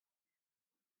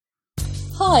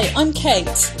Hi, I'm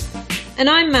Kate. And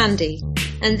I'm Mandy,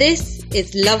 and this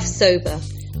is Love Sober,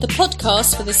 the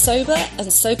podcast for the sober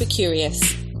and sober curious.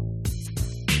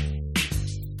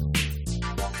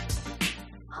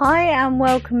 Hi and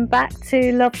welcome back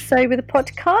to Love Sober, the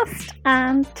podcast,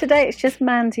 and today it's just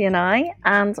Mandy and I,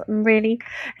 and I'm really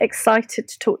excited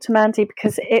to talk to Mandy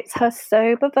because it's her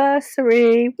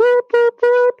soberversary. Whoop, whoop,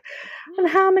 whoop. And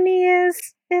how many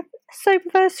years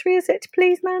soberversary is it,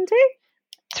 please, Mandy?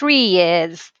 3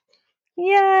 years.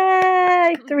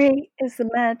 Yay! 3 is the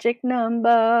magic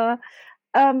number.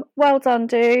 Well done,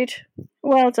 dude.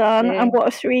 Well done. Yeah. And what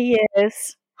are 3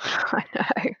 years? I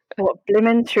know. What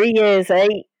blimmin' 3 years, eh?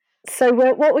 So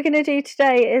what we're going to do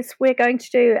today is we're going to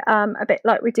do a bit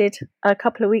like we did a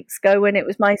couple of weeks ago when it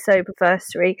was my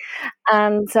soberversary.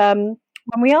 And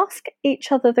when we ask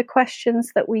each other the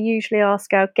questions that we usually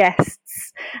ask our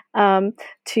guests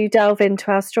to delve into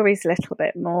our stories a little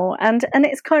bit more. And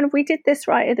it's kind of, we did this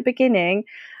right at the beginning,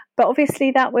 but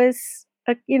obviously that was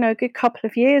a good couple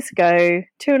of years ago,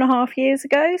 2.5 years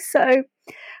ago. So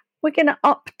we're going to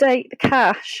update the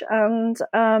cache and,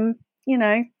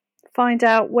 find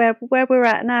out where we're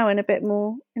at now in a bit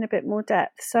more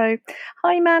depth. So,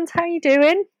 hi, Mand, how are you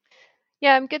doing?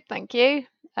 Yeah, I'm good, thank you.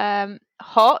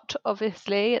 Hot,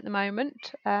 obviously, at the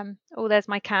moment. There's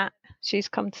my cat. She's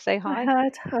come to say hi. I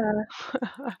heard her.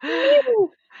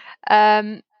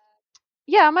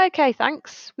 Yeah, I'm okay,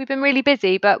 thanks. We've been really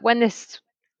busy, but when this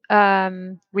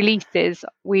releases,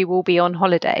 we will be on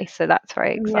holiday, so that's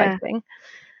very exciting.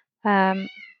 Yeah.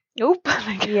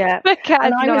 Yeah.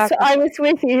 And I was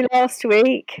with you last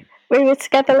week. We were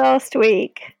together last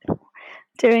week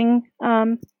doing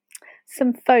some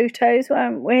photos,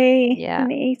 weren't we? Yeah.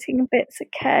 And eating bits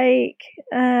of cake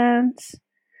and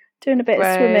doing a bit of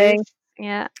swimming.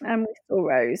 Yeah. And we saw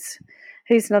Rose,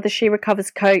 who's another She Recovers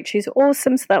coach, who's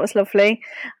awesome. So that was lovely.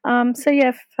 So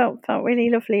yeah, felt really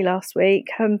lovely last week.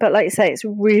 But like you say, it's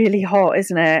really hot,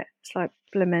 isn't it? It's like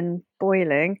blimmin'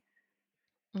 boiling.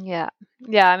 Yeah.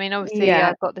 I mean, obviously,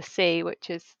 I've got the sea, which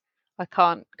is, I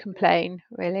can't complain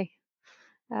really.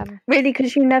 Really,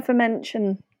 because you never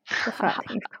mention the fact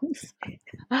that you've got the sea.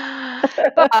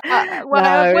 But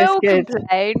I will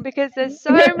complain because there's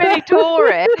so many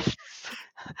tourists.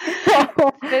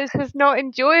 It's just not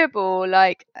enjoyable.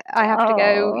 Like, I have to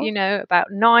go,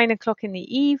 about 9 o'clock in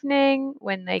the evening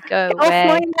when they go away. Off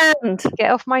my land.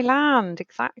 Get off my land,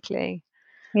 exactly.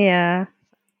 Yeah.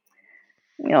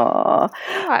 Oh,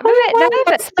 I'm a bit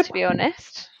nervous, to be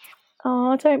honest.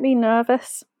 Oh, don't be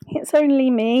nervous. It's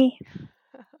only me.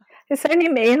 It's only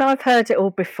me, and I've heard it all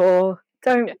before.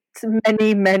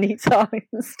 Many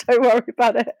times. Don't worry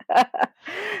about it.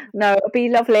 No, it'll be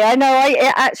lovely. I know.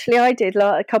 I did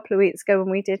like a couple of weeks ago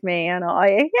when we did me, and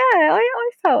I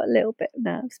felt a little bit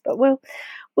nervous, but we'll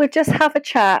just have a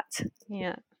chat.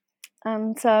 Yeah.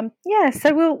 And so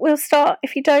we'll start.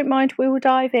 If you don't mind, we will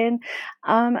dive in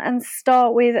and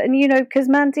start with, and because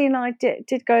Mandy and I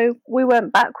did go, we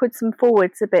went backwards and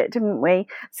forwards a bit, didn't we?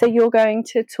 So you're going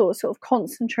to sort of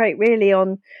concentrate really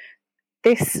on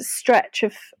this stretch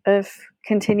of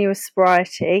continuous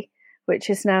sobriety, which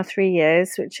is now 3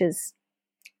 years, which is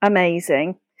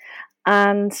amazing.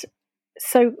 And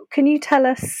so, can you tell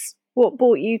us what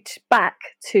brought you back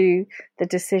to the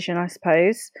decision, I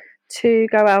suppose, to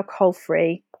go alcohol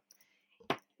free?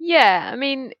 Yeah, I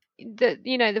mean,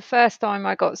 the first time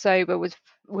I got sober was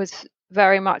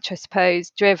very much, I suppose,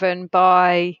 driven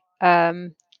by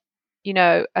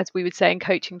as we would say in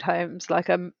coaching terms, like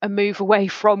a move away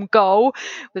from goal.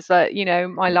 Was that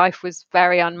my life was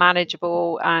very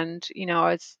unmanageable, and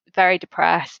I was very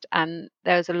depressed, and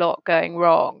there was a lot going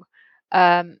wrong.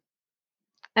 And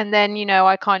then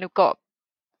I got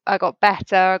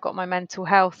better. I got my mental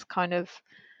health kind of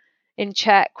in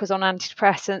check, was on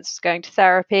antidepressants, was going to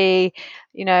therapy,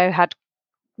 had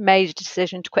made a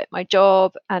decision to quit my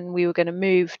job, and we were going to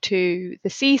move to the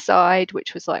seaside,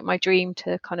 which was like my dream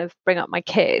to kind of bring up my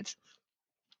kids.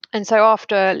 And so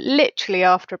after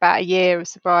about a year of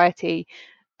sobriety,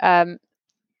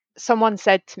 someone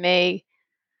said to me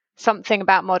something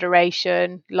about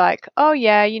moderation, like, oh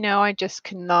yeah, I just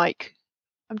can I'm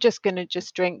just going to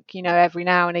just drink, every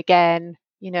now and again,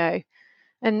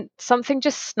 and something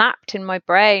just snapped in my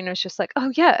brain. I was just like,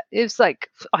 oh yeah, it was like,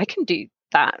 I can do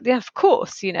that. Yeah, of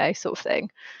course, sort of thing.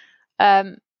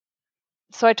 So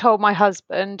I told my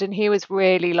husband, and he was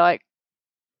really like,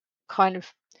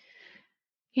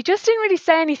 he just didn't really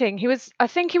say anything. I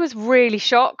think he was really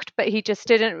shocked, but he just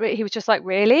didn't, he was just like,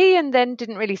 really? And then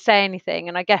didn't really say anything.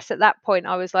 And I guess at that point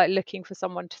I was like looking for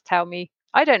someone to tell me,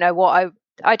 I don't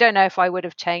know if I would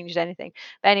have changed anything.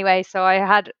 But anyway, so I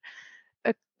had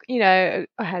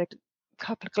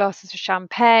couple of glasses of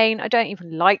champagne. I don't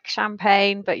even like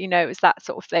champagne, but it was that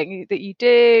sort of thing that you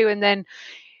do. And then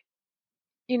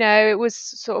it was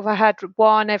sort of, I had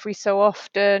one every so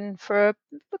often for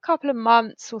a couple of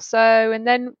months or so, and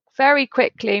then very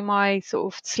quickly my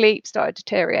sort of sleep started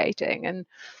deteriorating,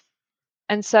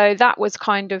 and so that was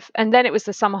kind of, and then it was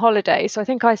the summer holiday, so I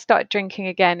think I started drinking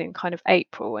again in kind of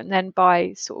April, and then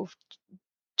by sort of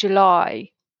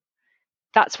July,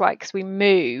 that's right, because we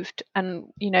moved, and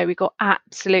we got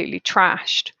absolutely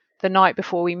trashed the night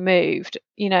before we moved,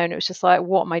 and it was just like,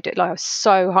 what am I doing? Like, I was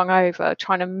so hungover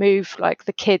trying to move, like,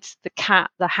 the kids, the cat,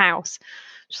 the house,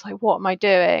 just like, what am I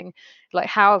doing? Like,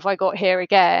 how have I got here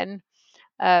again?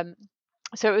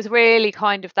 So it was really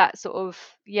kind of that sort of,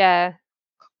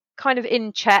 kind of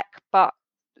in check, but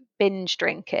binge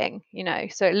drinking,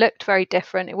 so it looked very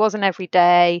different. It wasn't every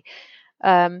day.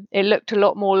 It looked a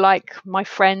lot more like my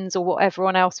friends or what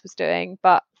everyone else was doing,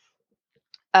 but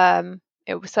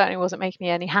it certainly wasn't making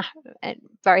me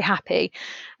very happy.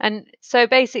 And so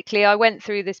basically I went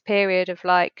through this period of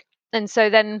like, and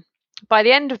so then by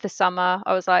the end of the summer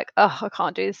I was like, oh, I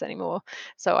can't do this anymore,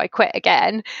 so I quit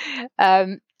again.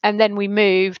 And then we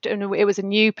moved, and it was a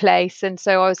new place, and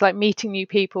so I was like meeting new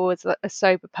people as a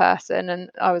sober person, and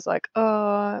I was like,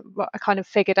 oh, I kind of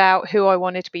figured out who I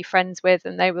wanted to be friends with,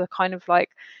 and they were kind of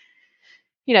like,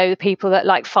 the people that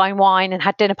like fine wine and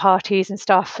had dinner parties and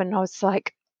stuff. And I was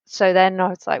like, so then I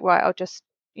was like, right, I'll just,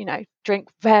 drink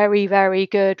very, very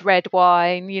good red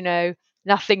wine,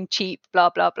 nothing cheap,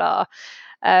 blah, blah, blah.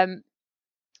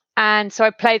 And so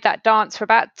I played that dance for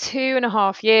about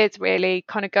 2.5 years, really,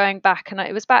 kind of going back. And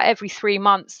it was about every 3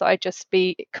 months that I'd just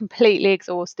be completely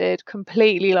exhausted,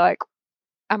 completely like,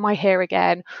 am I here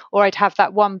again? Or I'd have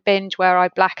that one binge where I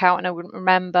black out and I wouldn't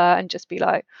remember, and just be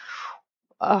like,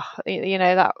 oh,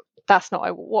 that's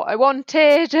not what I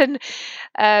wanted.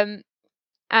 And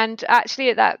actually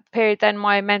at that period, then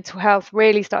my mental health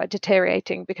really started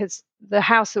deteriorating, because the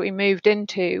house that we moved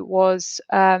into was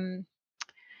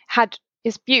had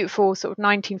this beautiful sort of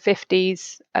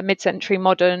 1950s mid-century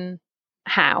modern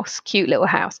house, cute little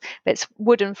house, but it's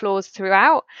wooden floors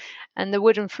throughout, and the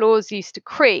wooden floors used to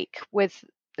creak with,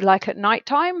 like, at night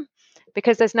time,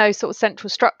 because there's no sort of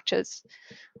central structures.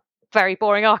 Very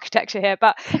boring architecture here,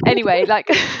 but anyway, like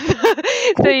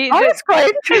I was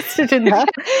quite interested in that.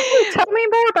 Tell me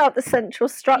more about the central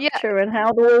structure and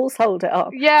how the walls hold it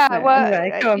up.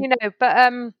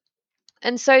 But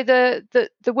and so the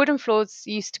wooden floors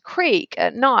used to creak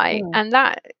at night, and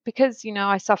that, because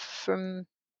I suffer from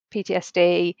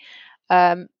PTSD,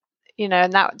 and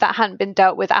that hadn't been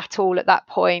dealt with at all at that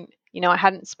point. I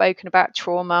hadn't spoken about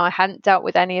trauma, I hadn't dealt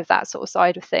with any of that sort of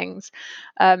side of things.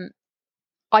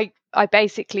 I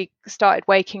basically started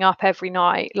waking up every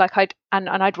night, like I'd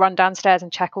run downstairs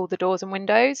and check all the doors and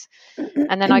windows,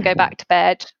 and then I go back to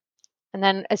bed, and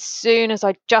then as soon as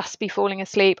I'd just be falling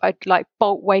asleep, I'd like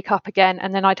wake up again,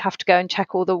 and then I'd have to go and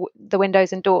check all the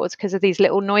windows and doors because of these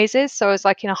little noises. So I was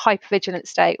like in a hypervigilant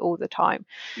state all the time.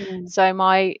 So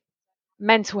my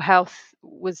mental health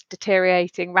was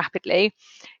deteriorating rapidly,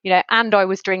 and I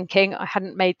was drinking. I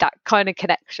hadn't made that kind of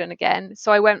connection again.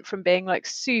 So I went from being like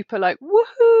super like,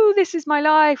 woohoo, this is my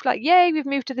life, like, yay, we've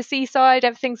moved to the seaside,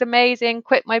 everything's amazing,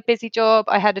 quit my busy job.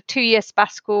 I had a 2-year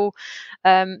sabbatical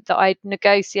that I'd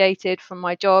negotiated from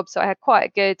my job, so I had quite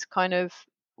a good kind of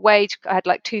wage. I had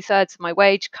like 2/3 of my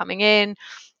wage coming in.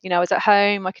 I was at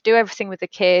home, I could do everything with the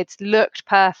kids, looked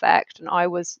perfect, and I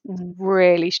was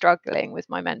really struggling with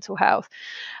my mental health.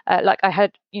 Like, I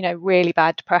had, really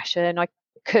bad depression. I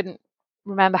couldn't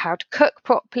remember how to cook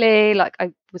properly. Like,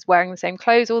 I was wearing the same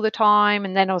clothes all the time,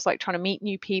 and then I was like trying to meet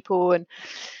new people. And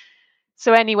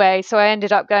so anyway, so I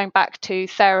ended up going back to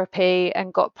therapy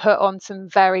and got put on some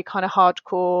very kind of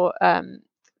hardcore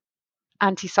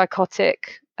antipsychotic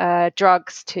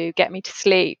drugs to get me to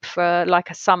sleep for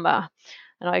like a summer.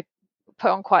 And I put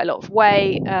on quite a lot of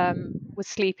weight, was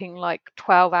sleeping like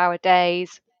 12-hour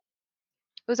days.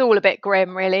 It was all a bit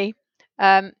grim, really.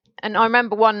 And I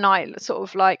remember one night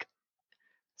sort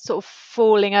of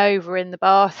falling over in the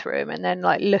bathroom, and then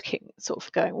like looking, sort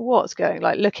of going, what's going,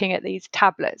 like looking at these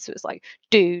tablets. It was like,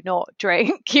 do not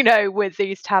drink, with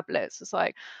these tablets. It's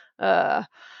like,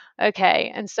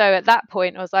 okay. And so at that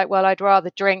point I was like, well, I'd rather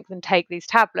drink than take these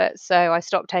tablets. So I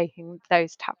stopped taking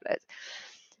those tablets.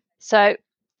 So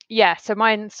yeah, so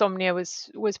my insomnia was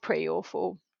pretty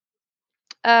awful.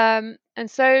 And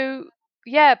so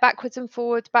backwards and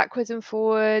forwards.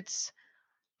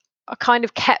 I kind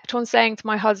of kept on saying to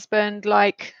my husband,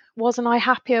 like, wasn't I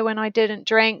happier when I didn't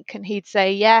drink? And he'd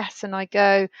say yes, and I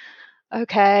go,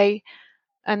 okay.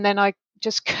 And then I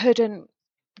just couldn't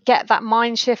get that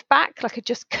mind shift back. Like, I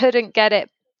just couldn't get it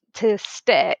to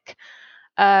stick.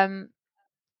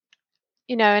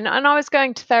 You know, and I was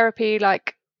going to therapy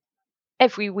like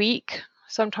every week,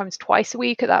 sometimes twice a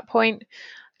week at that point,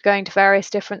 going to various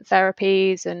different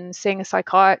therapies and seeing a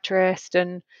psychiatrist,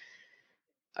 and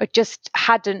I just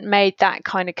hadn't made that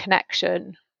kind of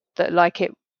connection that like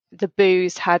the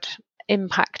booze had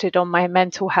impacted on my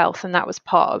mental health, and that was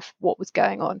part of what was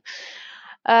going on.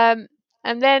 And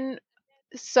then,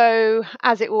 so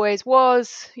as it always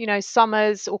was, you know,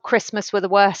 summers or Christmas were the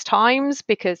worst times,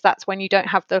 because that's when you don't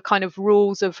have the kind of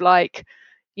rules of like,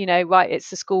 you know, right, it's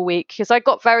the school week. Because I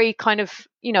got very kind of,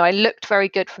 you know, I looked very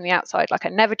good from the outside. Like I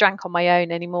never drank on my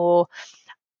own anymore.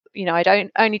 You know, I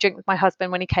don't only drink with my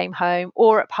husband when he came home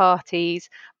or at parties,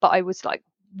 but I was like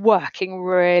working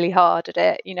really hard at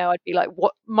it. You know, I'd be like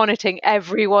monitoring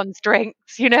everyone's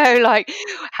drinks, you know, like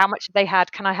how much they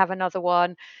had, can I have another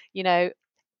one, you know,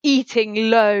 eating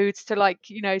loads to like,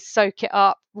 you know, soak it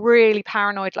up, really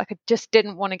paranoid. Like I just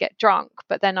didn't want to get drunk,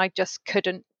 but then I just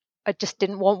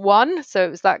didn't want one. So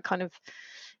it was that kind of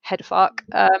head fuck.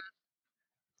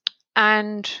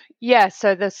 And yeah,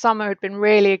 so the summer had been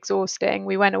really exhausting.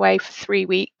 We went away for 3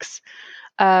 weeks.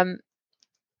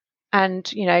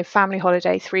 And, you know, family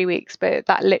holiday 3 weeks, but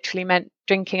that literally meant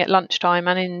drinking at lunchtime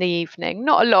and in the evening.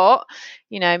 Not a lot,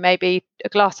 you know, maybe a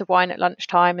glass of wine at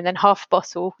lunchtime and then half a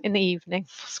bottle in the evening.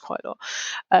 That's quite a lot.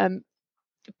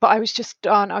 But I was just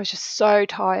done. I was just so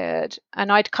tired. And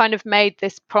I'd kind of made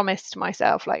this promise to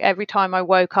myself, like every time I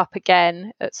woke up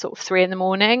again at sort of 3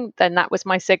 a.m, then that was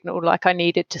my signal, like I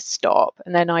needed to stop.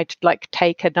 And then I'd like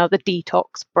take another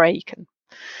detox break.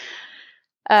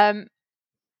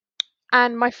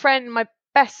 And my friend, my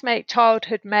best mate,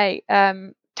 childhood mate,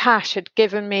 Tash, had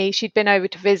given me, she'd been over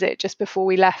to visit just before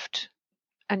we left,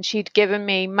 and she'd given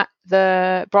me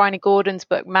the Bryony Gordon's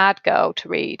book, Mad Girl, to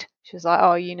read. She was like,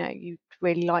 oh, you know, you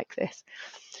really like this.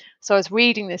 So I was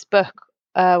reading this book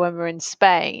when we were in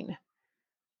Spain,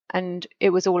 and it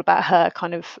was all about her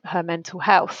kind of her mental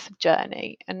health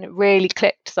journey. And it really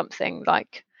clicked something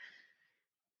like,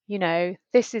 you know,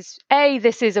 this is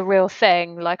a real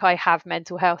thing. Like I have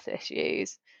mental health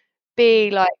issues.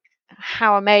 B, like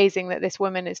how amazing that this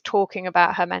woman is talking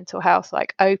about her mental health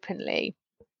like openly.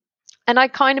 And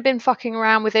I'd kind of been fucking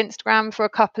around with Instagram for a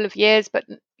couple of years, but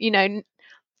you know,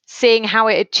 seeing how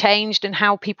it had changed and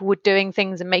how people were doing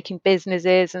things and making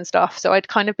businesses and stuff. So I'd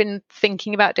kind of been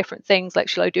thinking about different things, like,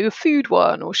 shall I do a food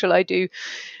one, or shall I do,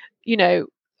 you know,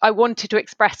 I wanted to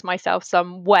express myself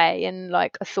some way. And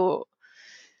like I thought,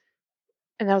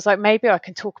 and I was like, maybe I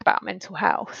can talk about mental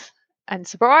health and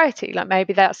sobriety. Like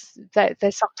maybe there's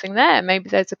something there. Maybe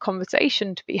there's a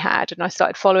conversation to be had. And I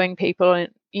started following people on,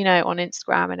 you know, on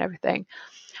Instagram and everything.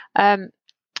 But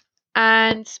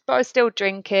I was still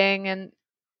drinking.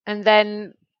 And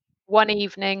then one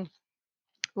evening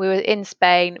we were in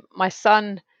Spain. My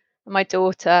son and my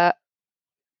daughter,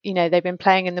 you know, they've been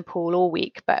playing in the pool all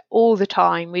week, but all the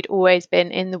time we'd always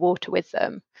been in the water with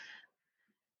them.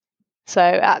 So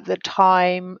at the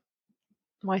time,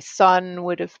 my son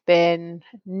would have been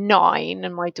 9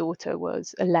 and my daughter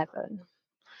was 11.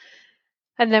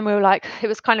 And then we were like, it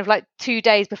was kind of like 2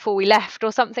 days before we left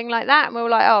or something like that. And we were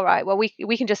like, all right, well,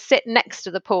 we can just sit next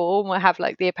to the pool and we'll have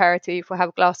like the aperitif, we'll have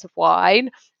a glass of wine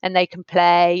and they can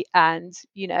play. And,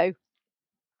 you know,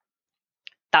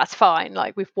 that's fine.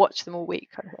 Like we've watched them all week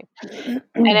kind of thing.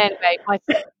 And anyway,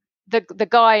 the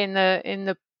guy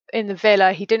in the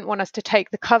villa, he didn't want us to take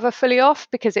the cover fully off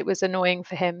because it was annoying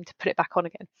for him to put it back on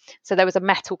again. So there was a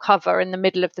metal cover in the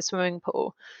middle of the swimming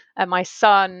pool, and my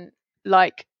son,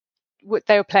 like,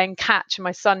 they were playing catch, and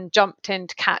my son jumped in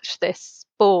to catch this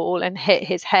ball and hit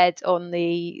his head on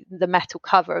the metal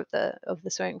cover of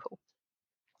the swimming pool.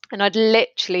 And I'd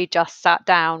literally just sat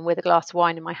down with a glass of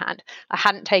wine in my hand. I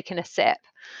hadn't taken a sip,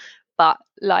 but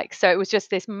like, so it was just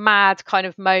this mad kind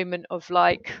of moment of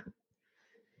like,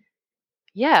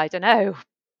 yeah, I don't know,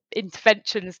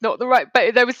 intervention is not the right,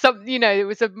 but there was some, you know, it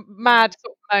was a mad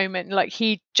sort of moment. Like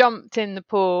he jumped in the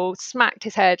pool, smacked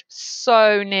his head,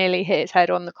 so nearly hit his head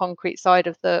on the concrete side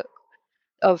of the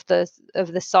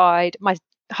side. My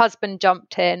husband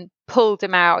jumped in, pulled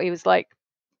him out. He was like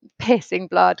pissing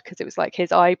blood because it was like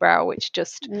his eyebrow, which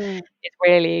just is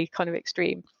really kind of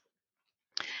extreme.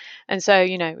 And so,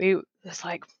 you know, it was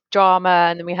like drama,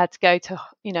 and then we had to go to,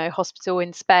 you know, hospital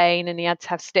in Spain, and he had to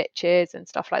have stitches and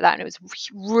stuff like that. And it was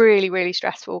really, really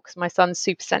stressful because my son's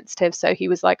super sensitive, so he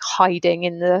was like hiding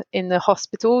in the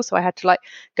hospital. So I had to like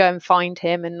go and find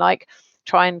him and like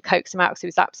try and coax him out because he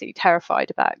was absolutely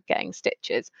terrified about getting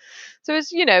stitches. So it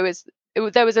was, you know,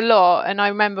 there was a lot. And I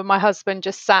remember my husband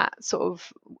just sat sort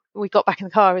of, we got back in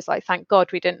the car, he was like, thank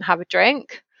God we didn't have a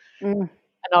drink. And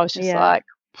I was just like,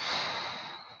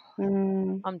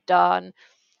 I'm done.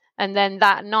 And then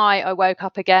that night I woke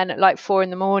up again at like 4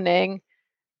 a.m,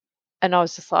 and I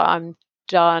was just like, I'm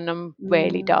done. I'm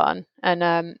really done. And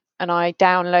I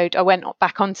went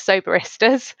back onto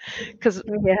Soberistas because,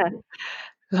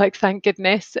 like, thank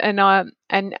goodness. And I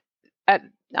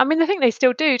think they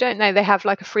still do, don't they? They have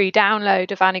like a free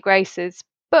download of Annie Grace's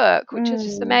book, which is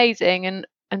just amazing.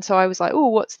 And so I was like, oh,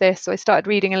 what's this? So I started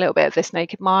reading a little bit of This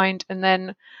Naked Mind, and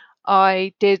then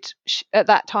I did. At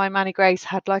that time, Annie Grace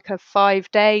had like a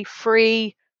 5-day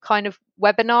free kind of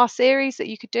webinar series that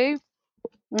you could do.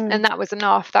 And that was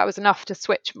enough. That was enough to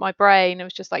switch my brain. It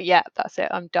was just like, yeah, that's it.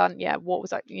 I'm done. Yeah, what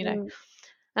was I, and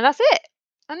that's it.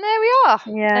 And there we are.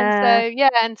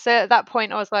 And so at that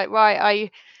point I was like,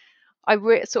 right, I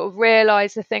sort of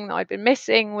realized the thing that I'd been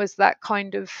missing was that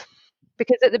kind of,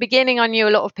 because at the beginning I knew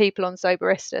a lot of people on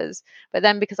Soberistas, but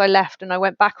then because I left and I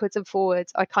went backwards and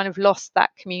forwards, I kind of lost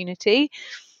that community.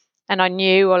 And I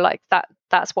knew, or like,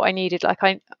 that's what I needed. Like,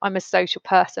 I'm a social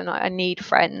person. I need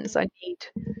friends.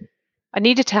 I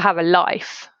needed to have a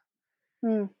life,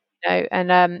 and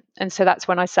so that's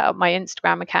when I set up my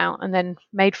Instagram account, and then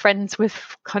made friends with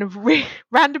kind of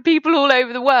random people all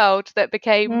over the world that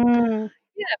became my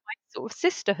sort of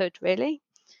sisterhood, really.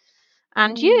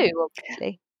 And you,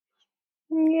 obviously.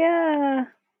 And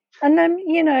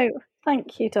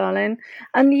thank you, darling.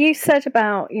 And you said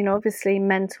about, obviously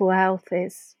mental health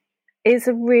is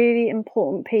a really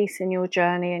important piece in your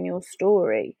journey and your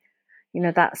story.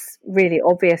 That's really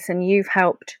obvious, and you've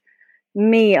helped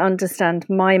me understand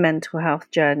my mental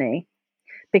health journey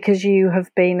because you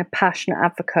have been a passionate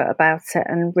advocate about it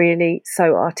and really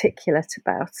so articulate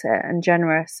about it and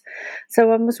generous.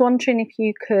 So I was wondering if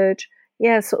you could,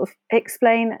 sort of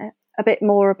explain a bit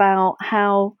more about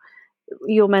how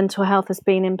your mental health has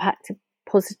been impacted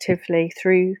positively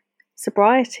through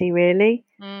sobriety, really.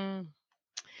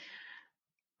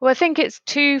 Well, I think it's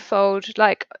twofold.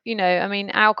 Like,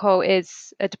 alcohol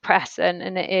is a depressant,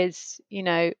 and it is,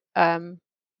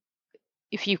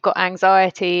 if you've got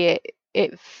anxiety,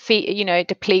 it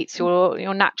depletes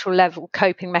your natural level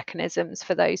coping mechanisms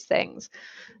for those things.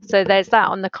 So there's that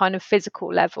on the kind of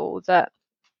physical level, that,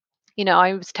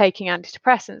 I was taking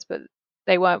antidepressants, but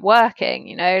they weren't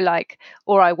working,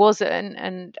 or I wasn't,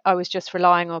 and I was just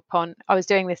relying upon, I was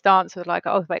doing this dance with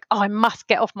I must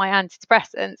get off my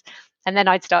antidepressants, and then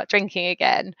I'd start drinking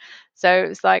again. So it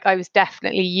was like I was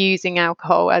definitely using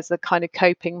alcohol as a kind of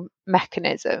coping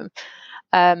mechanism.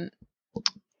 And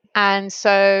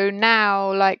so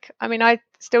now, I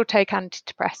still take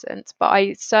antidepressants, but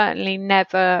I certainly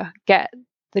never get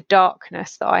the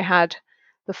darkness that I had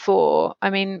before.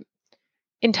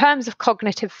 In terms of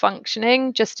cognitive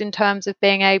functioning, just in terms of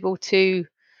being able to,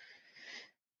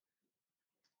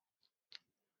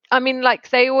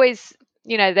 they always,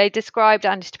 they described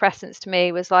antidepressants to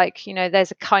me was like,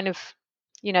 there's a kind of,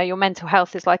 your mental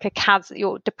health is like a chasm,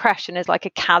 your depression is like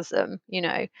a chasm,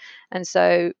 and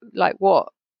so like what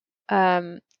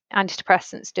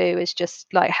antidepressants do is just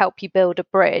like help you build a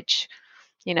bridge.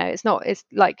 It's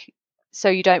like, so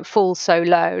you don't fall so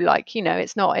low,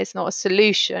 it's not a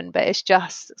solution, but it's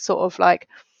just sort of like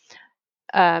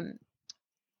a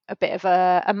bit of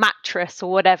a mattress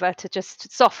or whatever to just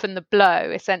soften the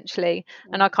blow, essentially.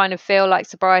 And I kind of feel like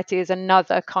sobriety is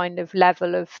another kind of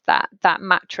level of that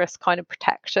mattress kind of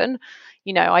protection.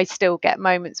 I still get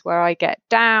moments where I get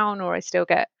down, or I still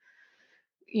get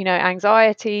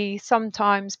anxiety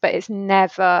sometimes, but it's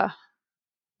never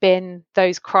been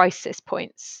those crisis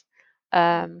points.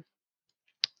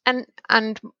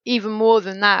 And even more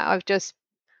than that, I've just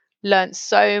learned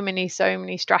so many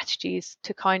strategies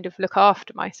to kind of look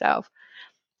after myself.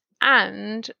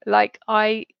 And like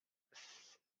part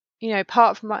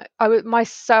of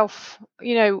myself,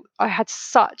 I had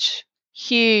such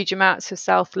huge amounts of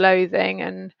self-loathing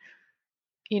and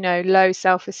low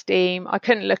self-esteem. I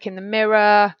couldn't look in the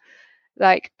mirror.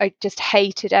 Like, I just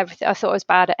hated everything. I thought I was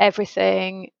bad at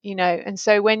everything, and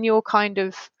so when you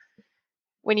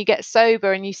get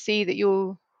sober and you see that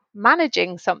you're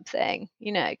managing something,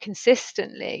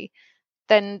 consistently,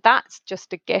 then that's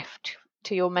just a gift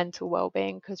to your mental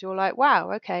well-being, because you're like,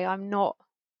 wow, okay, I'm not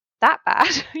that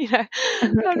bad.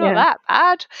 I'm not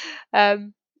that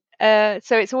bad.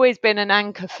 So it's always been an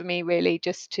anchor for me, really,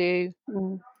 just to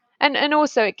and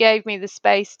also it gave me the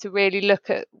space to really look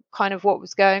at kind of what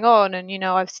was going on. And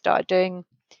I've started doing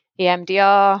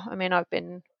EMDR. I've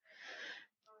been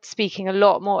speaking a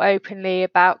lot more openly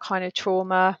about kind of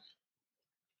trauma,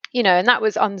 and that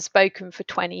was unspoken for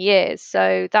 20 years.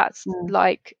 So that's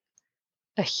like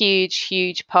a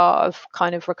huge part of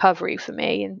kind of recovery for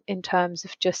me, in terms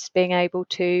of just being able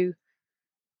to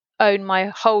own my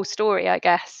whole story, I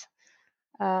guess.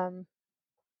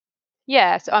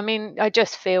 Yes, I mean, I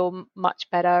just feel much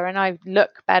better and I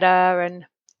look better. And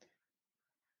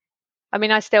I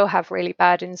mean, I still have really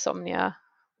bad insomnia.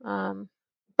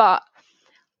 But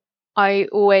I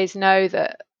always know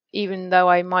that even though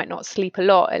I might not sleep a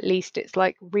lot, at least it's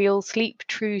like real sleep,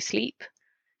 true sleep.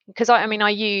 Because I mean,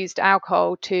 I used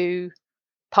alcohol to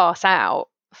pass out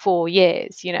for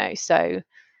years, so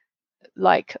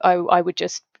like I would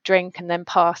just drink and then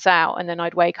pass out and then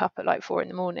I'd wake up at like 4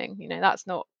 a.m. That's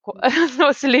not that's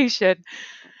not a solution.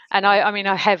 And I mean,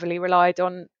 I heavily relied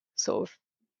on sort of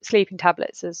sleeping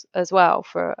tablets as well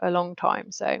for a long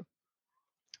time. So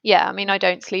yeah, I mean, I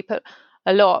don't sleep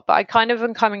a lot, but I kind of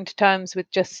am coming to terms with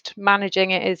just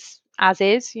managing it as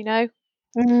is. So.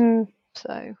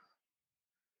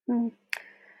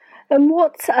 And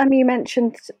what you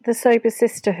mentioned the sober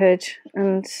sisterhood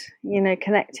and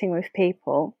connecting with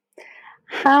people.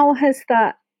 How has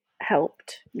that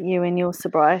helped you in your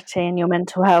sobriety and your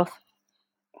mental health?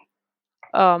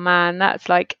 Oh man, that's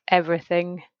like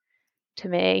everything to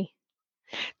me.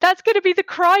 That's going to be the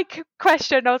cry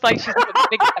question. I was like, she's not going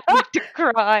to get me to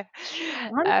cry.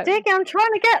 I'm digging. I'm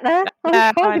trying to get there.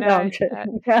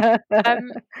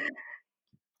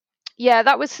 Yeah,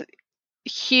 that was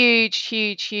huge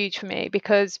for me,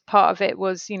 because part of it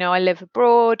was, I live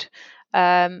abroad,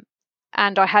 and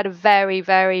I had a very,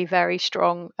 very, very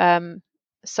strong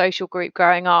social group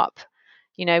growing up.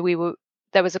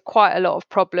 There was quite a lot of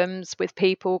problems with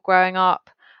people growing up.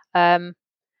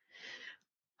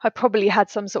 I probably had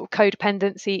some sort of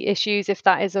codependency issues, if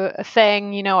that is a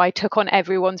thing. I took on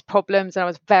everyone's problems and I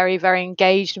was very, very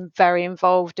engaged and very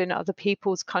involved in other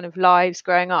people's kind of lives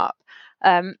growing up.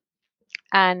 And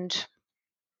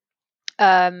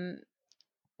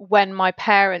when my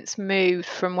parents moved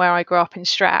from where I grew up in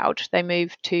Stroud, they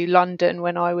moved to London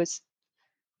when I was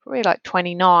probably like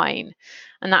 29.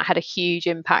 And that had a huge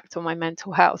impact on my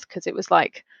mental health, because it was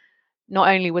like, not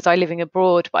only was I living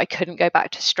abroad, but I couldn't go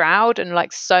back to Stroud. And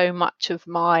like so much of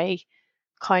my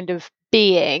kind of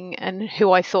being and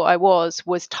who I thought I was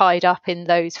tied up in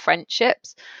those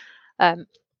friendships.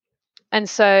 And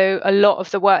so a lot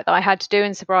of the work that I had to do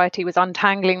in sobriety was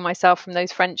untangling myself from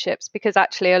those friendships, because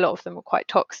actually a lot of them were quite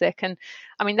toxic. And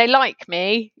I mean, they like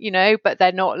me, but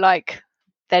they're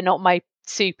not my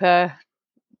super,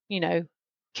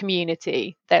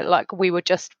 community. They're like, we were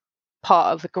just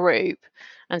part of a group.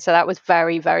 And so that was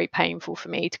very, very painful for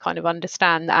me to kind of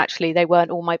understand that actually they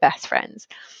weren't all my best friends.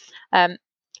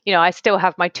 I still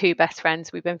have my two best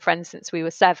friends. We've been friends since we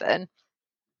were 7,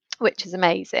 which is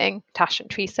amazing. Tash and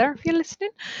Teresa, if you're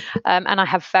listening. And I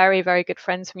have very, very good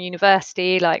friends from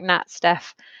university, like Nat,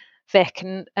 Steph, Vic,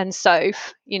 and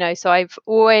Soph. So I've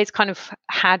always kind of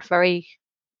had very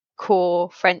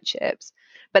core friendships,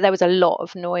 but there was a lot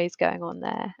of noise going on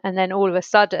there. And then all of a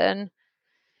sudden,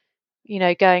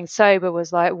 going sober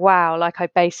was like, wow, like I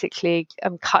basically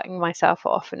am cutting myself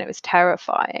off, and it was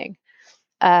terrifying.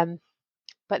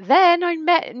 But then I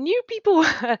met new people,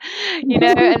 and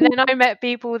then I met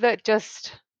people that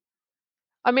just,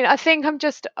 I mean, I think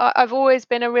I've always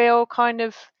been a real kind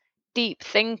of deep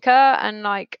thinker, and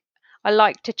like, I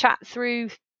like to chat through,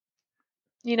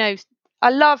 I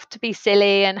love to be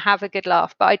silly and have a good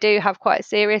laugh, but I do have quite a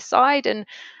serious side. And,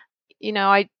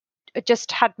 I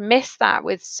just had missed that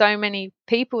with so many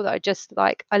people that I just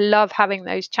like, I love having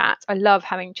those chats. I love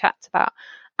having chats about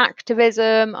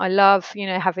activism. I love,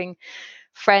 having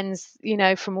friends,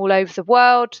 from all over the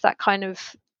world, that kind of,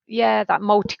 that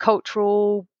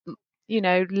multicultural,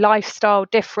 lifestyle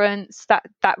difference,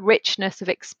 that richness of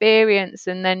experience.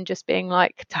 And then just being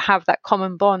like, to have that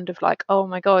common bond of like, oh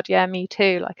my God, yeah, me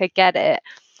too. Like, I get it.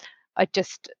 I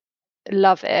just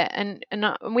love it. And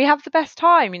we have the best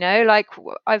time, like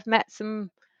I've met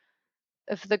some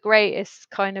of the greatest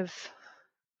kind of,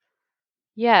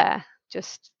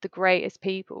 just the greatest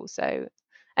people. So,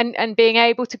 and being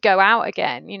able to go out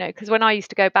again, because when I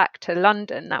used to go back to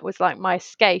London, that was like my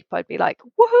escape. I'd be like,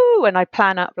 woohoo, and I'd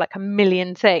plan up like a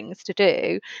million things to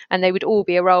do, and they would all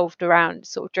be revolved around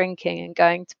sort of drinking and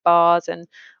going to bars and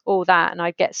all that, and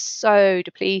I'd get so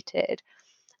depleted.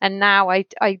 And now I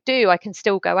can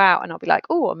still go out, and I'll be like,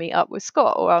 oh, I'll meet up with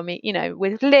Scott, or I'll meet,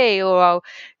 with Lee, or I'll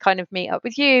kind of meet up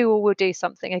with you, or we'll do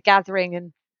something, a gathering.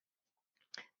 And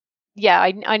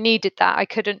I needed that. I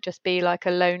couldn't just be like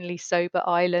a lonely sober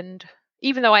island,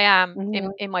 even though I am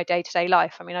in my day-to-day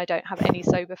life. I mean, I don't have any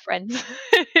sober friends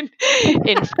in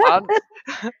France.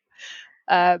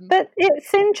 But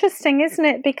it's interesting, isn't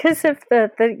it? Because of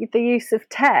the use of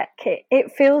tech, it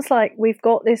feels like we've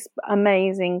got this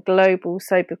amazing global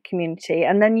sober community,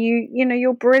 and then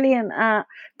you're brilliant at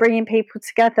bringing people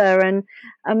together and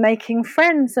making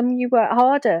friends, and you work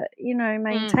harder,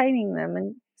 maintaining them,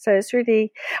 and so it's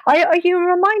really. You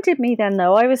reminded me then,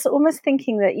 though. I was almost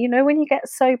thinking that when you get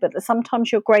sober, that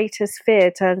sometimes your greatest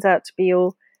fear turns out to be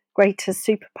your greatest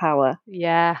superpower.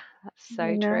 Yeah, that's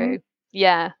so true.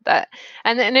 Yeah,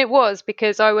 and it was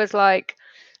because I was like,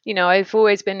 I've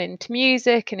always been into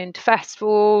music and into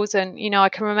festivals, and I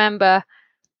can remember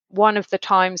one of the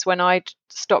times when I'd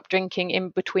stopped drinking in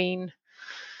between,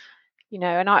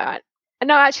 and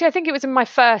actually I think it was in my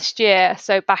first year,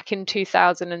 so back in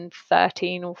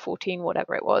 2013 or 14,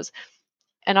 whatever it was,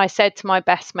 and I said to my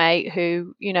best mate,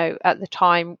 who at the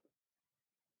time,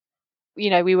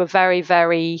 we were very,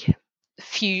 very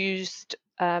fused,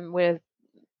 with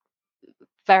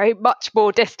very much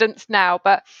more distance now,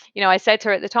 but I said to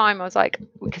her at the time, I was like,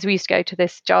 because we used to go to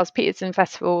this Giles Peterson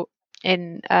festival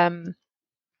in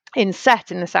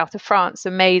Sète in the south of France,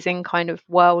 amazing kind of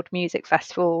world music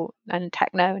festival and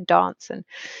techno and dance and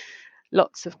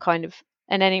lots of kind of,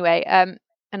 and anyway, and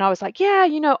I was like, yeah,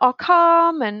 I'll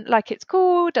come, and like, it's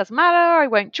cool, doesn't matter, I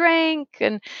won't drink,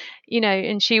 and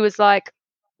and she was like,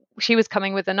 she was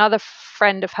coming with another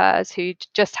friend of hers who'd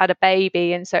just had a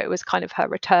baby, and so it was kind of her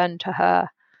return to her.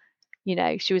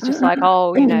 She was just like,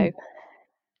 oh,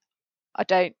 I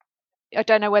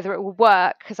don't know whether it will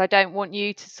work because I don't want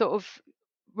you to sort of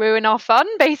ruin our fun,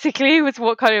 basically, was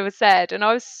what kind of was said. And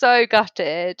I was so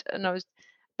gutted,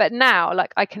 but now,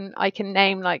 like, I can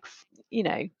name, like,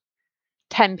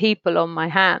 10 people on my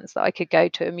hands that I could go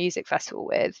to a music festival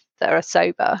with that are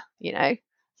sober, so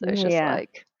it's just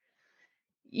like,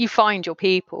 you find your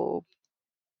people.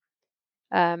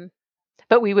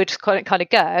 But we would kind of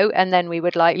go, and then we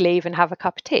would like leave and have a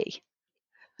cup of tea.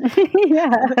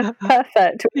 Yeah,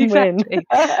 perfect. Exactly.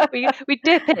 we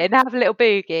dip in, have a little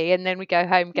boogie, and then we go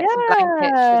home, get some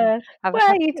blankets, and have a cup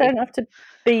of tea. You don't have to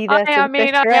be there to the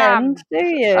bitter end, do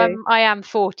you? I am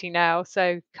 40 now,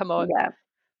 so come on.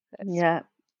 Yeah.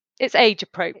 It's age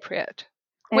appropriate,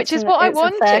 which is what I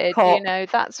wanted.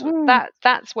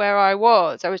 That's where I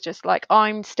was. I was just like,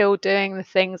 I'm still doing the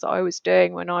things I was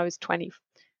doing when I was 20,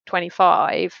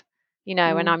 25.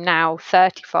 And I'm now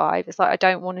 35. It's like, I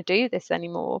don't want to do this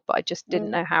anymore, but I just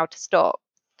didn't know how to stop.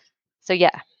 So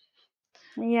yeah.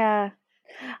 And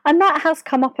that has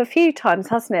come up a few times,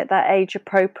 hasn't it? That age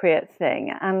appropriate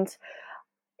thing. And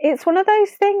it's one of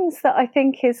those things that I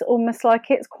think is almost like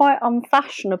it's quite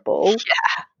unfashionable.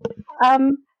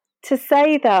 To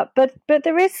say that, but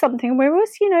there is something where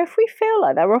us, if we feel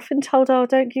like that, we're often told, oh,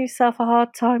 don't give yourself a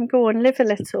hard time, go on, live a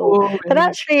little. But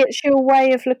actually, it's your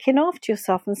way of looking after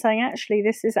yourself and saying, actually,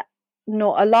 this is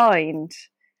not aligned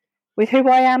with who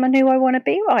I am and who I want to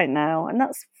be right now, and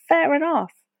that's fair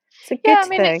enough. It's a good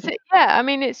thing.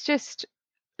 It's just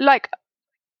like,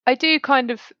 I do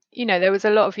kind of, there was a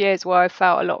lot of years where I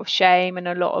felt a lot of shame and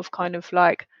a lot of kind of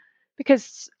like,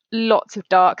 because lots of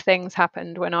dark things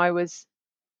happened when I was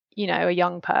a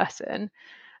young person,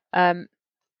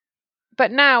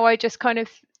 but now I just kind of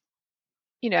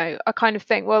I kind of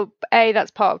think, well, A,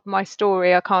 that's part of my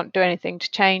story, I can't do anything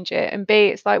to change it, and B,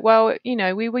 it's like, well,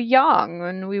 we were young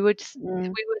and we were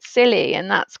silly, and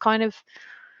that's kind of,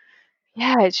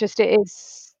 it's just,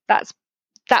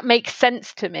 that makes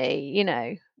sense to me,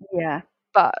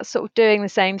 but sort of doing the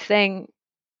same thing,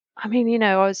 I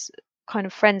was kind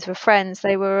of friends with friends,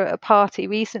 they were at a party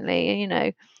recently,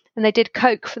 and they did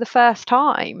coke for the first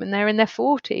time, and they're in their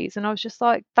 40s, and I was just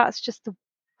like, that's just I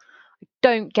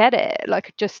don't get it. Like,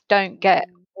 I just don't get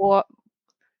what,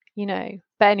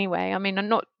 But anyway, I'm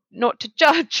not to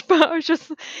judge, but I was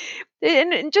just,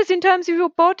 and just in terms of your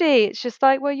body, it's just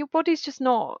like, well, your body's just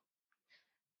not.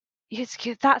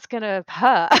 That's gonna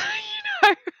hurt.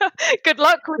 Good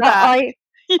luck with that.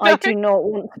 I do not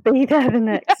want to be there the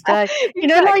next day.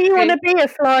 Like, you want to be a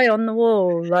fly on the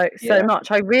wall, like, so much.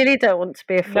 I really don't want to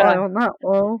be a fly on that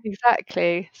wall.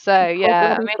 Exactly. So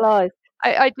yeah,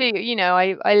 I do.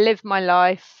 I live my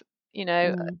life.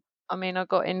 I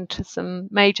got into some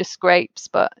major scrapes,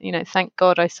 but thank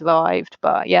God I survived.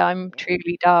 But yeah, I'm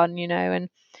truly done. And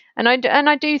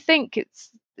I do think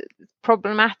it's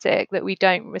problematic that we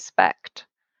don't respect.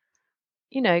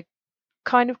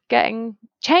 Kind of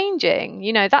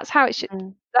changing, that's how it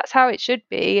should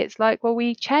be. It's like, well,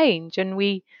 we change, and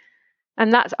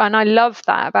I love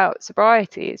that about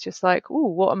sobriety. It's just like, oh,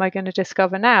 what am I going to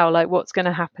discover now? Like, what's going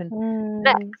to happen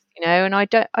next? And I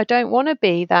don't want to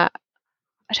be that.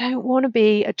 I don't want to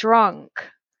be a drunk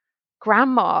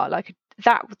grandma. Like, I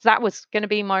that was going to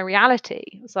be my reality.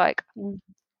 It was like,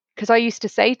 because I used to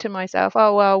say to myself,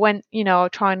 oh well, when I'll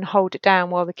try and hold it down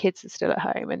while the kids are still at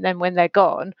home, and then when they're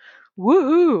gone,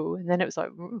 woohoo! And then it was like,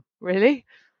 really?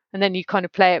 And then you kind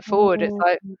of play it forward. It's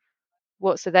like,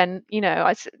 what? So then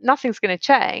nothing's going to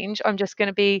change. I'm just going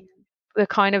to be the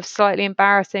kind of slightly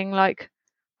embarrassing like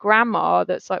grandma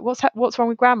that's like, what's wrong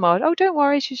with grandma? Oh, don't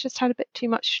worry, she's just had a bit too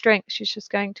much drink, she's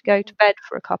just going to go to bed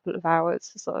for a couple of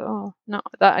hours. It's like, oh no,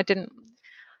 that I didn't,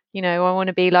 I want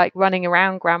to be like running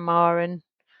around grandma and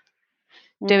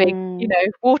doing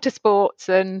water sports,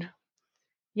 and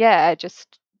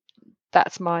just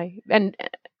that's my and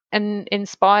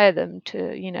inspire them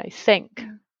to think.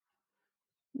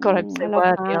 God, I'm so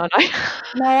worthy, aren't I?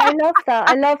 No, I love that.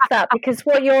 I love that, because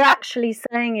what you're actually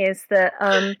saying is that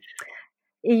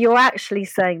you're actually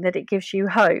saying that it gives you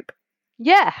hope.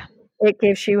 Yeah. It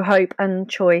gives you hope and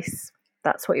choice.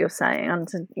 That's what you're saying. And,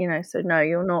 so no,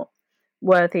 you're not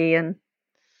worthy, and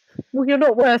you're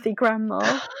not worthy,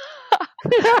 grandma.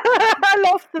 I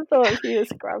love the thought of you as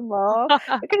grandma.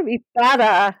 You're going to be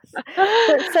badass.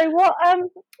 So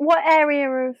what area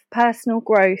of personal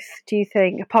growth do you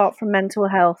think, apart from mental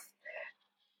health,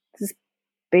 has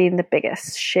been the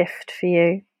biggest shift for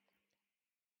you?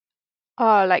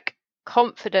 Oh, like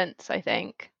confidence, I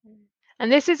think.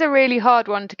 And this is a really hard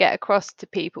one to get across to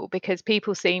people, because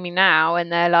people see me now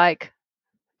and they're like,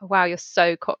 oh, wow, you're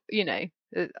so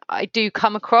I do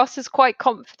come across as quite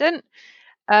confident.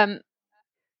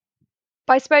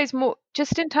 But I suppose more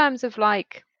just in terms of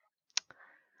like,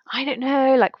 I don't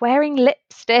know, like wearing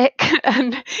lipstick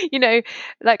and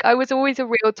like I was always a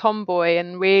real tomboy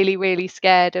and really, really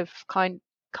scared of kind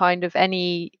of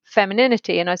any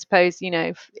femininity. And I suppose,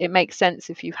 it makes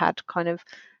sense if you've had kind of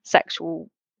sexual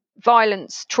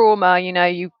violence, trauma,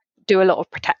 you do a lot of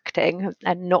protecting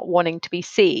and not wanting to be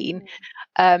seen.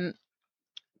 But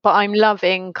I'm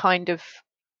loving kind of,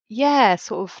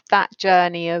 sort of that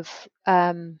journey of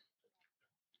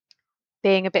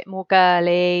being a bit more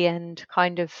girly and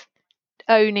kind of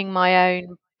owning my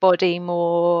own body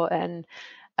more. And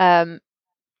I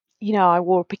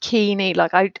wore a bikini.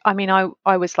 Like I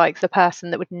was like the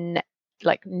person that would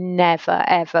never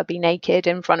ever be naked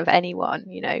in front of anyone.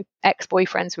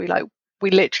 Ex-boyfriends, we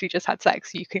literally just had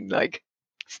sex. You can like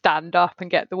stand up and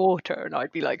get the water, and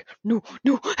I'd be like, no,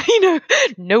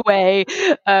 no way.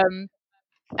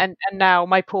 And now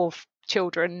my poor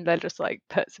children, they're just like,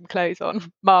 put some clothes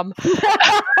on, mum.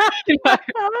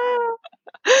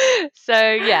 So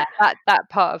yeah, that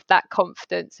part of that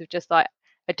confidence of just like,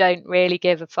 I don't really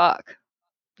give a fuck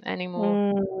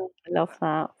anymore. I love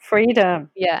that. Freedom.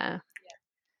 Yeah.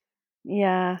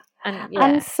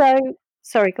 And so,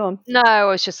 sorry, go on. No, I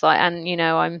was just like, and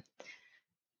I'm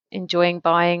enjoying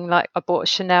buying, like I bought a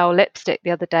Chanel lipstick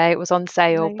the other day. It was on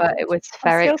sale, but it was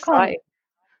very exciting.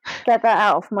 Get that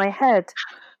out of my head.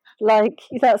 Like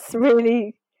it's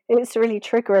really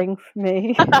triggering for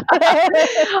me.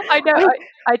 I know.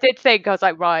 I did think, I was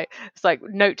like, right. It's like,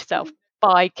 note to self,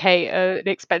 buy Kate an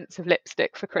expensive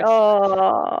lipstick for Christmas.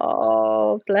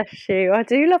 Oh, bless you. I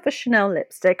do love a Chanel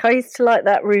lipstick. I used to like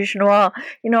that Rouge Noir.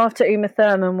 After Uma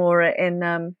Thurman wore it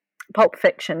in Pulp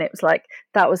Fiction, it was like,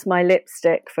 that was my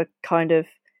lipstick for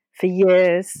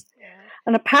years.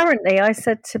 And apparently I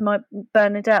said to my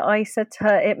Bernadette,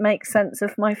 it makes sense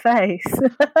of my face.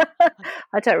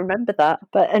 I don't remember that.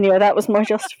 But anyway, that was my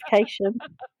justification.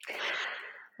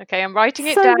 Okay, I'm writing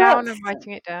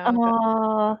it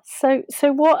down.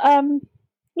 So what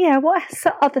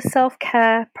other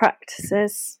self-care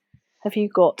practices have you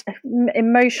got?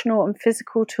 Emotional and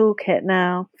physical toolkit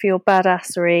now for your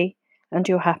badassery and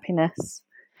your happiness?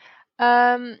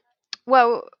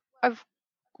 Well, I've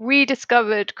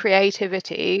rediscovered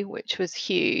creativity, which was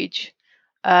huge.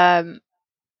 That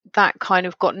kind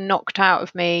of got knocked out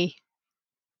of me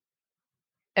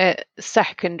at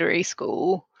secondary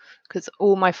school, because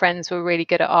all my friends were really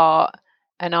good at art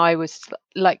and I was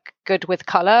like good with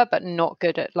color but not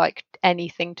good at like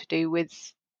anything to do with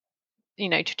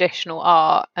traditional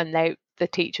art. And the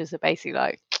teachers are basically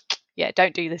like, yeah,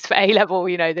 don't do this for A level,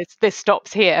 this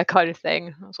stops here, kind of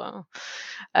thing. I was like,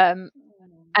 oh.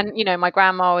 And my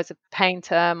grandma was a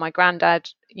painter. My granddad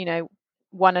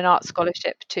won an art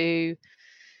scholarship to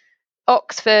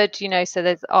Oxford, so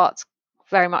there's art's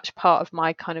very much part of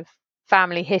my kind of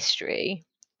family history.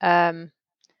 But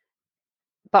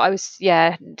I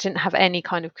didn't have any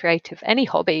kind of any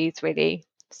hobbies really.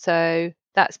 So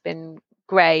that's been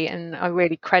great. And I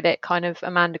really credit kind of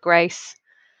Amanda Grace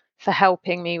for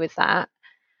helping me with that.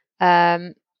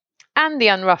 And the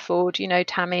Unruffled,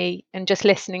 Tammy, and just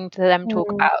listening to them talk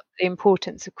about the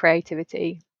importance of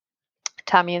creativity,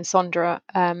 Tammy and Sondra.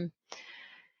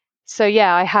 So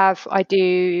yeah, I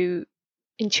do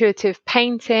intuitive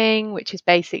painting, which is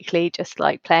basically just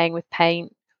like playing with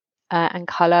paint and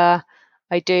color.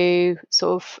 I do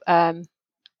sort of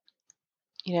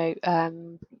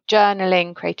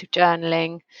journaling, creative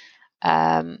journaling.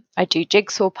 I do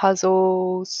jigsaw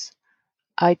puzzles.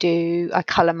 I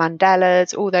color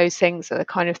mandalas. All those things are the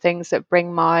kind of things that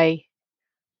bring my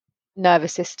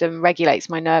nervous system, regulates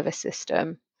my nervous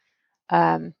system.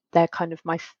 They're kind of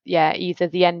either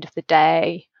the end of the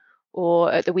day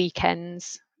or at the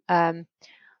weekends. I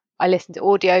listen to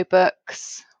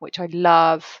audiobooks, which I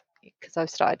love because I've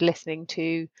started listening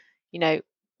to,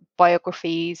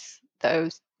 biographies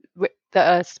that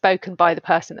are spoken by the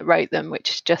person that wrote them,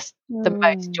 which is just the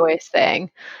most joyous thing.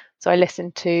 So I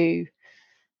listen to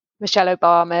Michelle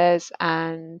Obama's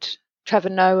and Trevor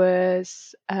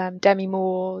Noah's, Demi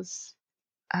Moore's.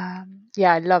 I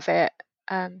love it.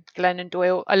 Glennon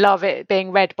Doyle. I love it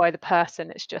being read by the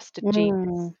person. It's just a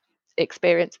genius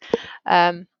experience.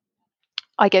 I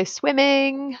go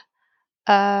swimming.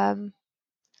 I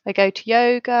go to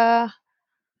yoga.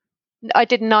 I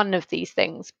did none of these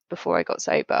things before I got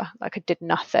sober. Like I did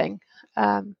nothing.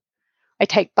 I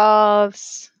take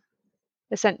baths,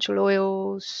 essential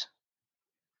oils,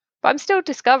 but I'm still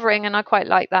discovering, and I quite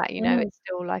like that. It's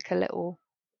still like a little.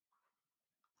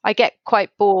 I get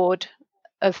quite bored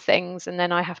of things, and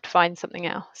then I have to find something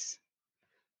else.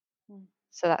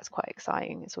 So that's quite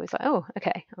exciting. It's always like, oh,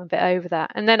 okay, I'm a bit over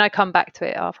that, and then I come back to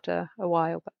it after a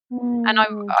while. But and I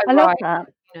love write,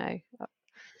 that.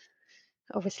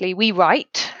 Obviously we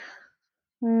write,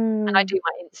 and I do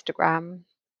my Instagram,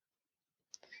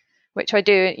 which I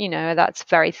do. That's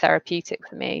very therapeutic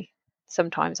for me.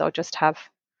 Sometimes I'll just have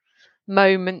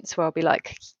moments where I'll be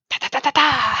like, da, da, da, da,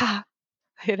 da.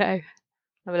 I'll be like,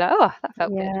 oh, that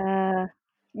felt good.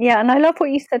 Yeah, and I love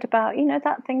what you said about,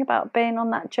 that thing about being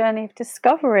on that journey of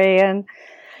discovery, and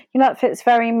that fits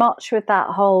very much with that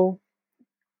whole,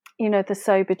 the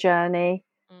sober journey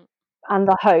and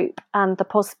the hope and the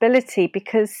possibility,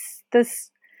 because there's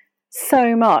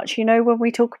so much, when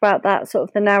we talk about that sort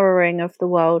of the narrowing of the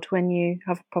world when you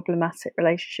have a problematic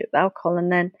relationship with alcohol,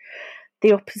 and then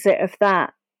the opposite of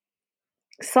that,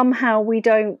 somehow we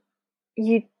don't,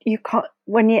 you can't,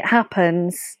 when it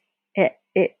happens,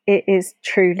 it is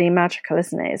truly magical,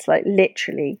 isn't it? It's like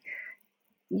literally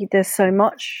there is so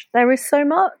much you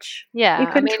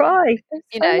can try. There's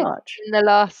so much. In the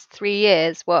last 3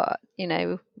 years,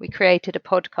 we created a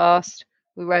podcast,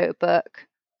 we wrote a book,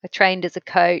 I trained as a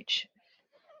coach,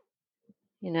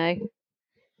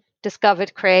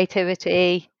 discovered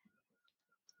creativity.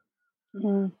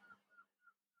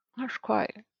 That's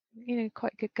quite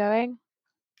good going.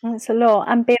 It's a lot.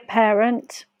 And be a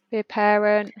parent,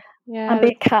 yeah, and be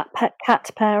a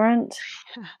cat parent.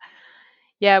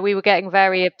 Yeah, we were getting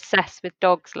very obsessed with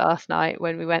dogs last night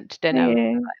when we went to dinner.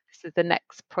 This is the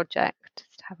next project,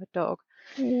 to have a dog.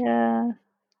 Yeah,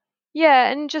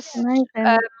 and just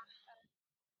I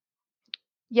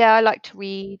like to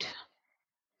read.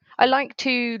 I like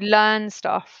to learn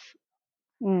stuff.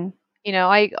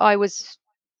 I was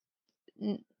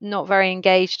not very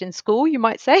engaged in school, you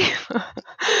might say.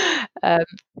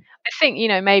 I think,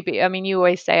 maybe, you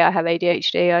always say I have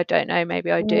ADHD. I don't know,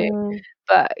 maybe I do.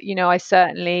 But, I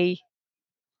certainly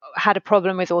had a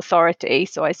problem with authority.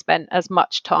 So I spent as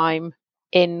much time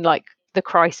in like the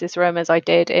crisis room as I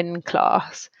did in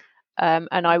class. And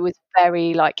I was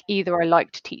very like, either I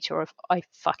liked a teacher or I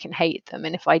fucking hated them.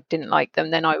 And if I didn't like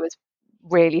them, then I was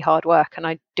really hard work. And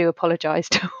I do apologize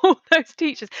to all those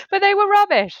teachers, but they were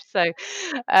rubbish. So,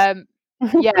 so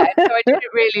I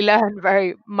didn't really learn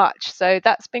very much. So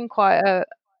that's been quite a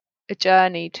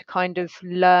journey to kind of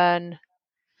learn,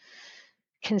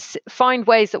 find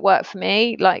ways that work for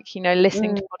me, like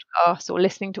listening to podcasts or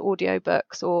listening to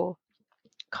audiobooks, or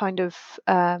kind of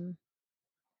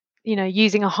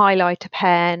using a highlighter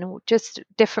pen, or just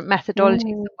different methodologies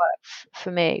that work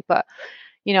for me. But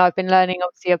I've been learning,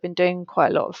 obviously I've been doing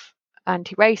quite a lot of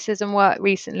anti-racism work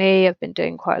recently. I've been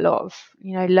doing quite a lot of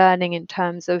learning in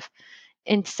terms of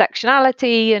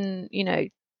intersectionality and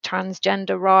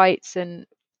transgender rights, and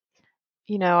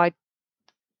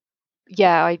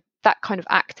that kind of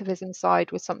activism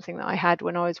side was something that I had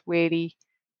when I was really,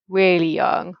 really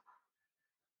young.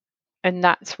 And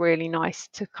that's really nice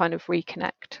to kind of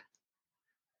reconnect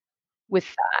with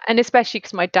that. And especially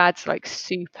because my dad's like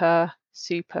super,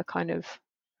 super kind of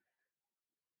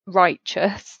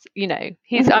righteous,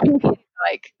 he's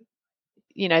like,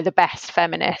 the best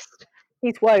feminist.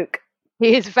 He's woke.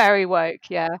 He is very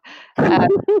woke, yeah. I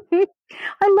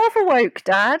love a woke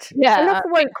dad. Yeah, I love a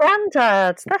woke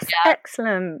granddad. That's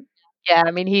excellent.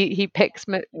 Yeah, he picks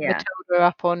Matilda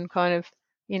up on kind of,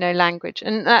 language.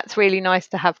 And that's really nice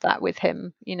to have that with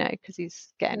him, because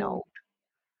he's getting old.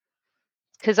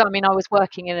 Because I was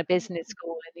working in a business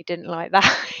school and he didn't like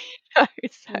that.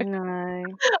 So No.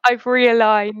 I've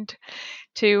realigned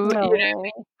to Oh.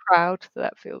 be proud. So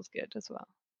that feels good as well.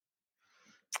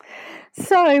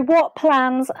 So, what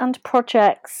plans and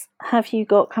projects have you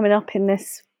got coming up in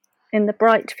the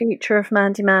bright future of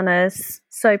Mandy Manners,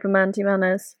 Sober Mandy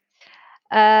Manners?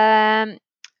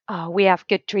 We have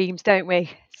good dreams, don't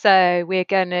we? So I'm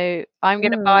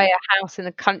going to buy a house in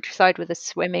the countryside with a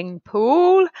swimming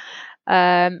pool.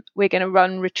 We're going to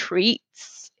run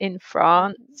retreats in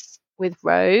France with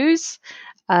Rose.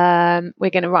 We're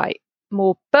going to write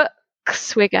more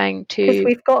books. We're going to, because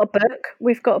we've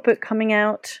got a book coming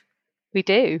out. We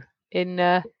do, in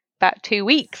about 2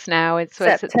 weeks now. It's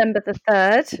September the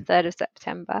 3rd. 3rd of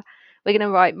September. We're going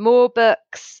to write more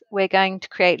books. We're going to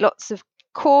create lots of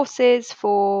courses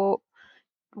for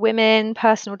women,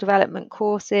 personal development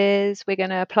courses. We're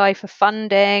going to apply for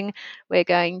funding. We're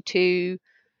going to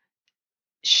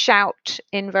shout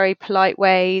in very polite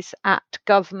ways at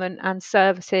government and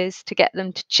services to get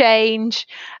them to change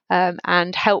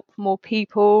and help more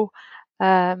people.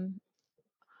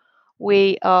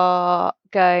 We are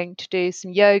going to do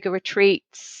some yoga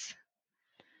retreats.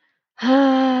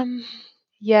 I'm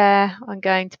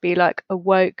going to be like a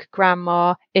woke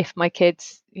grandma if my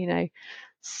kids,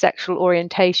 sexual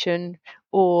orientation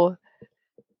or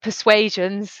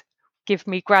persuasions give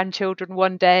me grandchildren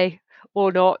one day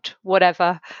or not,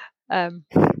 whatever. I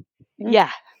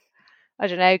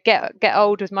don't know, get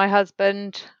old with my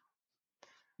husband.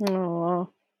 Aww.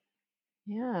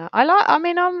 Yeah,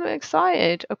 I'm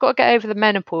excited. I've got to get over the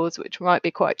menopause, which might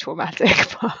be quite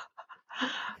traumatic, but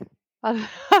other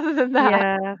than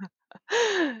that, yeah.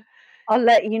 I'll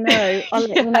let you know. I'll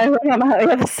let you know when I'm out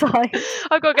the other side.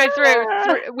 I've got to go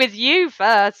through with you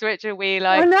first, which will be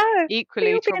like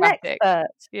equally traumatic.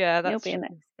 Yeah, you'll be an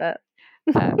expert.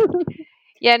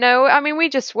 We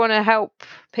just want to help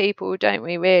people, don't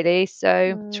we, really?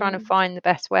 So trying to find the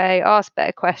best way, ask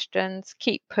better questions,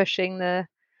 keep pushing the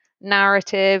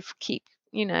narrative, keep,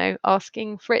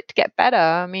 asking for it to get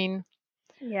better.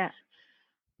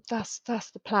 That's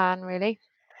the plan, really.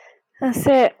 That's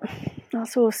it.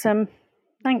 That's awesome.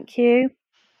 Thank you.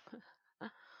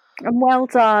 And well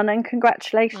done, and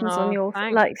congratulations on your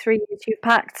 3 years. You've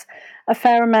packed a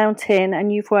fair amount in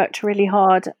and you've worked really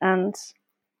hard, and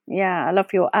I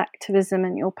love your activism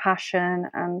and your passion,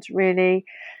 and really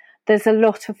there's a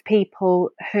lot of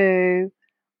people who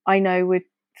I know would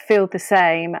feel the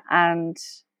same and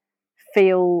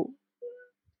feel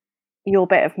your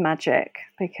bit of magic,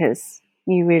 because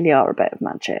you really are a bit of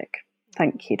magic.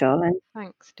 Thank you, darling.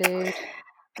 Thanks, dude.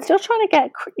 I'm still trying to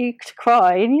get you to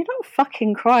cry, and you're not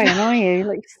fucking crying, are you?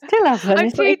 Like, you still haven't.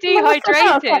 I'm too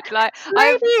dehydrated.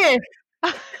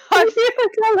 If you ever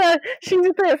tell her she's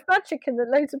a bit of magic and that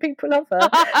loads of people love her,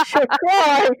 she'll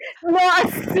cry. Not a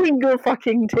single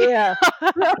fucking tear.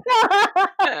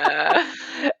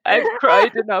 I've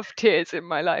cried enough tears in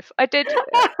my life. I did.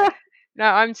 No,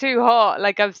 I'm too hot.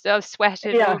 Like I've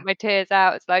sweated all my tears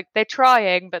out. It's like they're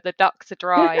trying, but the ducts are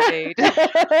dry, dude.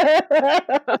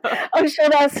 I'm sure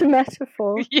that's a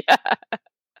metaphor. Yeah.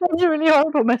 That's a really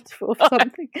horrible metaphor for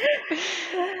something.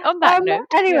 On that note.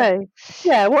 Anyway,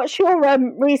 what's your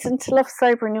reason to love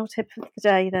sober and your tip of the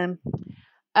day then?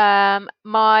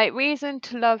 My reason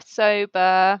to love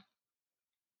sober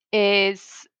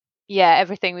is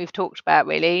everything we've talked about,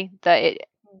 really. That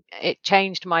it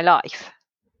changed my life.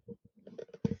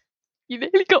 You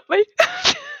nearly got me.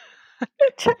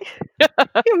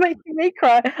 You're making me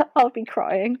cry. I'll be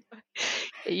crying.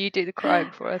 You do the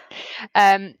crying for us.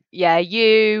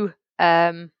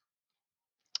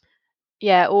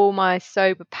 All my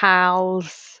sober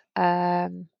pals, all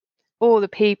the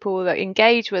people that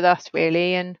engage with us,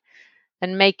 really, and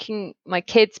making my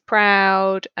kids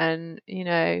proud, and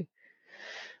my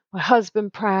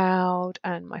husband proud,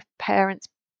 and my parents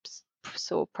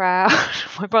so proud.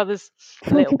 My brother's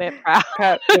a little bit proud.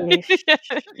 It's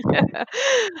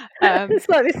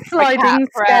like this sliding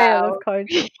scale of kind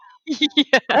of.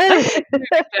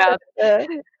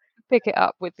 Pick it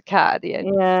up with the cat at the end.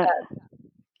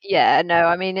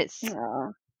 It's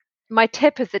my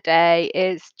tip of the day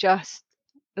is just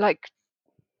like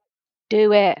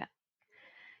do it,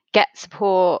 get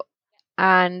support,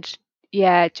 and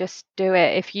just do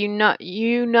it. If you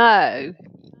know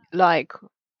like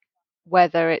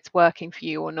whether it's working for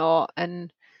you or not,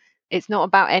 and it's not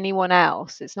about anyone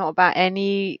else, it's not about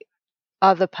any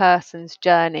other person's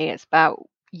journey, it's about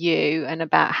you and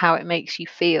about how it makes you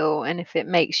feel. And if it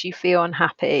makes you feel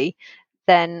unhappy,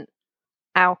 then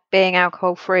being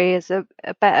alcohol free is a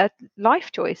better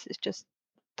life choice. It's just,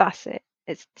 that's it.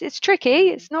 It's tricky.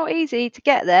 It's not easy to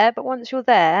get there, but once you're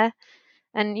there,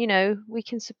 and we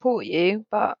can support you,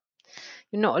 but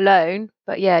you're not alone.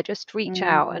 But yeah, just reach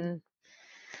out, and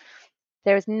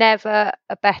there is never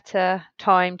a better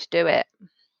time to do it.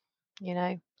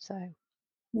 So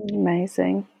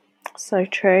amazing, so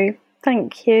true.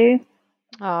 Thank you.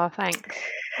 Oh, thanks.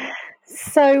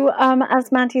 So,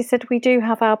 as Mandy said, we do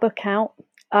have our book out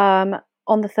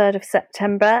on the 3rd of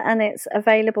September, and it's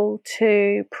available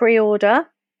to pre-order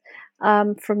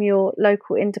from your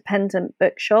local independent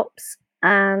bookshops,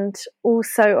 and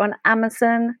also on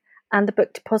Amazon and the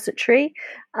Book Depository.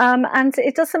 And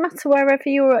it doesn't matter wherever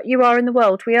you are in the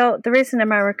world. There is an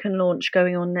American launch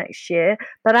going on next year,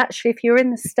 but actually, if you're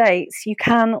in the States, you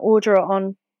can order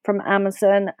it from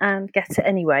Amazon and get it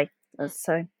anyway.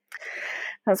 So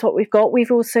that's what we've got.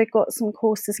 We've also got some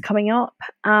courses coming up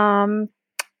on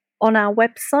our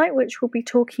website, which we'll be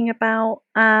talking about.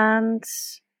 And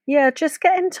yeah, just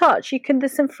get in touch.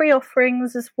 There's some free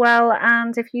offerings as well.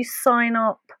 And if you sign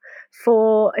up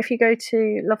if you go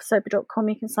to lovesober.com,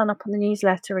 you can sign up on the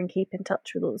newsletter and keep in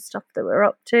touch with all the stuff that we're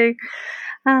up to.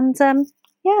 And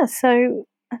yeah, so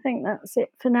I think that's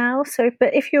it for now.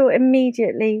 But if you're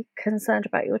immediately concerned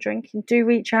about your drinking, do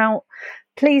reach out.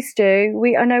 Please do.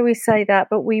 I know we say that,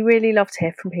 but we really love to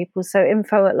hear from people. So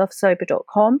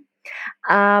info@lovesober.com.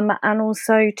 And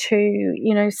also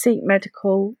to, seek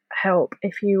medical help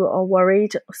if you are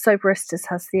worried. Soberistas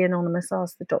has the anonymous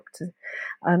Ask the Doctor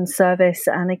service.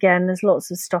 And again, there's lots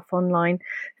of stuff online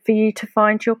for you to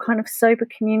find your kind of sober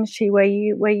community where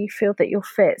you feel that you're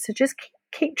fit. So just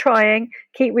keep trying,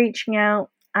 keep reaching out,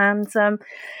 and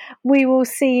we will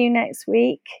see you next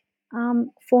week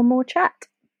for more chat.